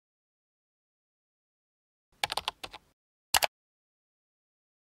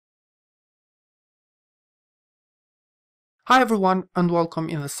Hi everyone and welcome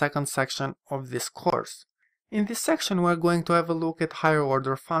in the second section of this course. In this section we're going to have a look at higher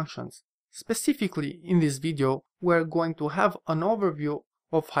order functions. Specifically in this video we're going to have an overview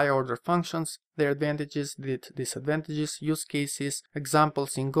of higher order functions, their advantages, disadvantages, use cases,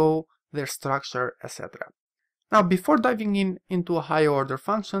 examples in Go, their structure, etc. Now before diving into higher order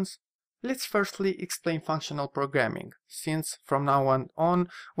functions, let's firstly explain functional programming, since from now on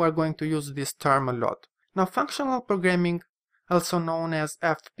we're going to use this term a lot. Now functional programming, also known as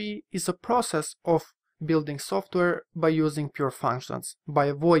FP, is a process of building software by using pure functions, by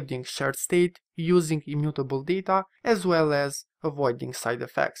avoiding shared state, using immutable data, as well as avoiding side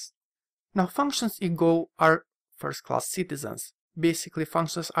effects. Now functions in Go are first-class citizens. Basically,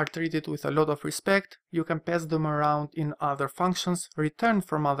 functions are treated with a lot of respect. You can pass them around in other functions, return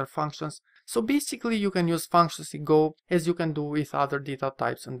from other functions. So basically you can use functions in Go as you can do with other data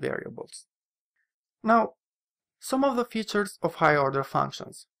types and variables. Now, some of the features of higher order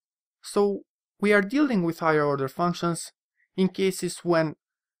functions. So we are dealing with higher order functions in cases when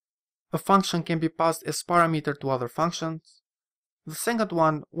a function can be passed as parameter to other functions. The second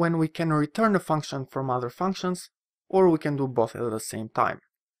one, when we can return a function from other functions, or we can do both at the same time.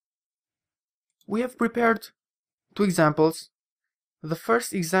 We have prepared two examples. The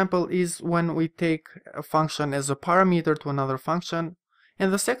first example is when we take a function as a parameter to another function,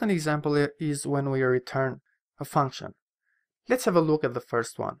 and the second example is when we return a function. Let's have a look at the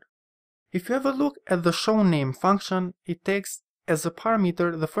first one. If you have a look at the showName function, it takes as a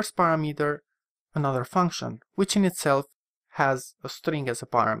parameter, the first parameter, another function, which in itself has a string as a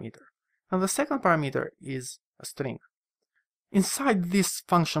parameter. And the second parameter is a string. Inside this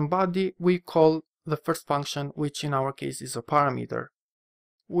function body, we call the first function, which in our case is a parameter,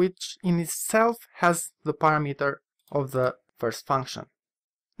 which in itself has the parameter of the first function.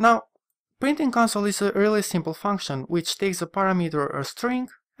 Now, printing console is a really simple function which takes a parameter or a string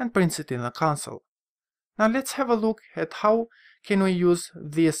and prints it in the console. Now let's have a look at how can we use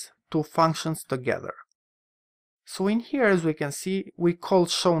these two functions together. So in here, as we can see, we call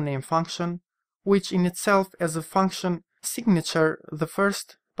showName function, which in itself as a function signature, the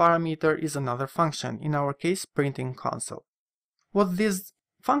first parameter is another function, in our case printing console. What this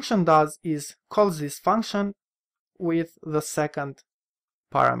function does is calls this function with the second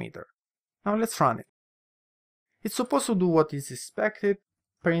parameter. Now let's run it. It's supposed to do what is expected,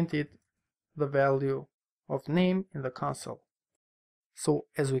 printed the value of name in the console. So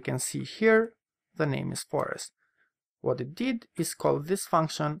as we can see here, the name is Forest. What it did is call this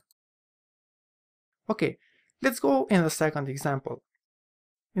function. Okay, let's go in the second example.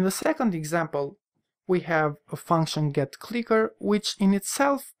 In the second example, we have a function getClicker, which in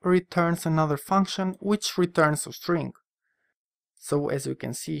itself returns another function which returns a string. So as you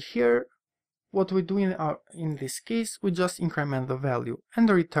can see here, what we do in this case, we just increment the value and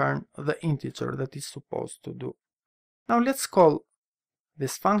return the integer that is supposed to do. Now let's call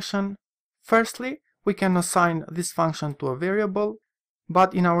this function. Firstly, we can assign this function to a variable,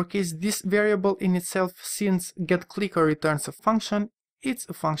 but in our case this variable in itself, since getClicker returns a function, it's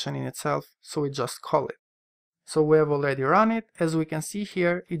a function in itself, so we just call it. So we have already run it. As we can see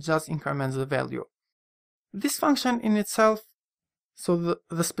here, it just increments the value. This function in itself, so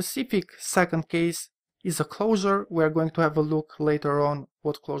the specific second case is a closure. We are going to have a look later on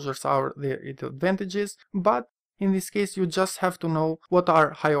what closures are, their advantages, but in this case you just have to know what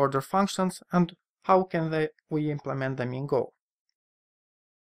are high order functions and how can we implement them in Go.